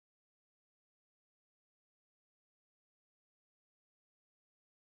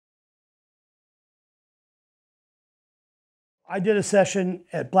I did a session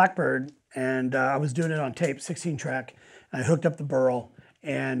at Blackbird, and I was doing it on tape, 16 track. And I hooked up the Burl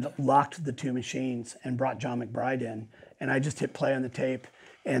and locked the two machines and brought John McBride in. And I just hit play on the tape.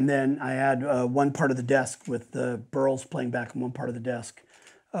 And then I had one part of the desk with the Burls playing back and one part of the desk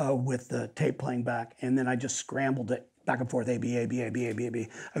with the tape playing back. And then I just scrambled it back and forth, A, B, A, B, A, B, A, B, A, B.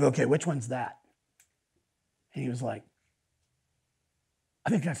 I go, okay, which one's that? And he was like, I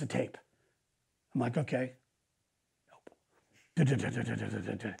think that's a tape. I'm like, okay. Nope.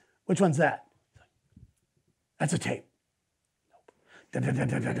 Which one's that? That's a tape. Nope.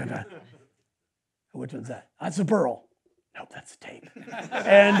 Which one's that? That's a Burl. Nope, that's a tape.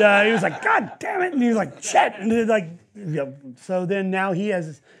 And he was like, God damn it. And he was like, shit. And like, so then now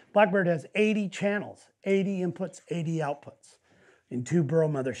Blackbird has 80 channels, 80 inputs, 80 outputs in 2 Burl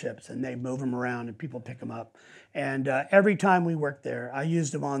motherships, and they move them around and people pick them up. And every time we worked there, I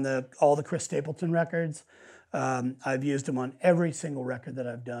used them on all the Chris Stapleton records. I've used them on every single record that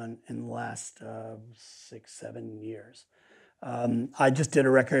I've done in the last 6, 7 years. I just did a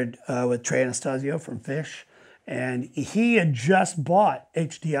record with Trey Anastasio from Fish, and he had just bought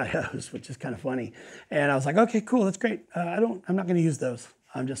HDIOs, which is kind of funny. And I was like, okay, cool, that's great. I'm not going to use those.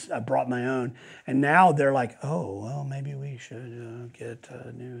 I brought my own. And now they're like, oh, well, maybe we should get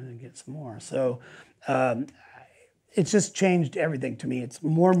some more. So it's just changed everything to me. It's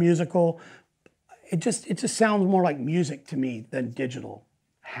more musical. It just sounds more like music to me than digital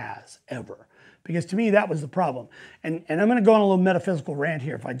has ever. Because to me, that was the problem. And I'm going to go on a little metaphysical rant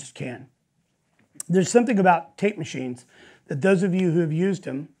here if I just can. There's something about tape machines that those of you who have used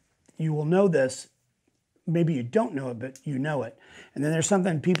them, you will know this. Maybe you don't know it, but you know it. And then there's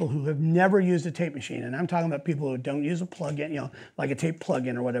something people who have never used a tape machine, and I'm talking about people who don't use a plug-in, like a tape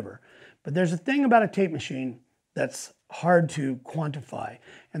plug-in or whatever. But there's a thing about a tape machine that's hard to quantify,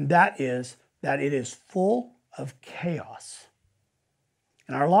 and that is that it is full of chaos.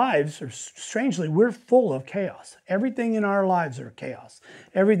 And our lives are, strangely, we're full of chaos. Everything in our lives are chaos.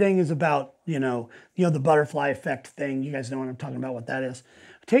 Everything is about, the butterfly effect thing. You guys know what I'm talking about, what that is.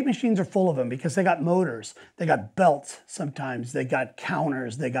 Tape machines are full of them because they got motors, they got belts sometimes, they got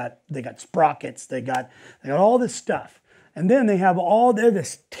counters, they got sprockets, they got all this stuff. And then they have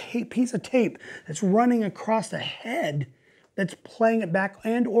this piece of tape that's running across the head that's playing it back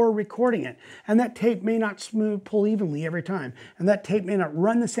and or recording it. And that tape may not pull evenly every time. And that tape may not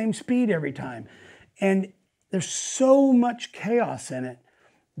run the same speed every time. And there's so much chaos in it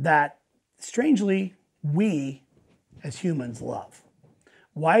that, strangely, we as humans love.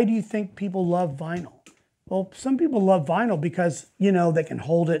 Why do you think people love vinyl? Well, some people love vinyl because, they can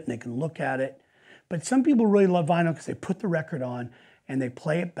hold it and they can look at it. But some people really love vinyl because they put the record on and they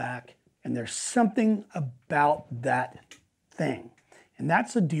play it back, and there's something about that thing. And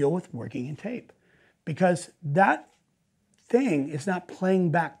that's the deal with working in tape, because that thing is not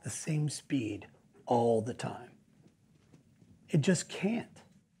playing back the same speed all the time. It just can't.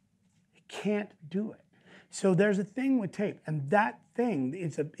 It can't do it. So there's a thing with tape, and that thing,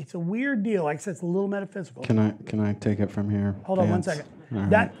 it's a weird deal. Like I said, it's a little metaphysical. Can I take it from here? Hold on one second. All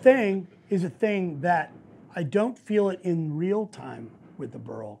that thing is a thing that I don't feel it in real time with the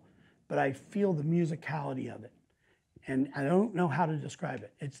Burl, but I feel the musicality of it. And I don't know how to describe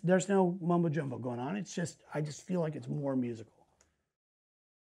it. There's no mumbo jumbo going on. I just feel like it's more musical.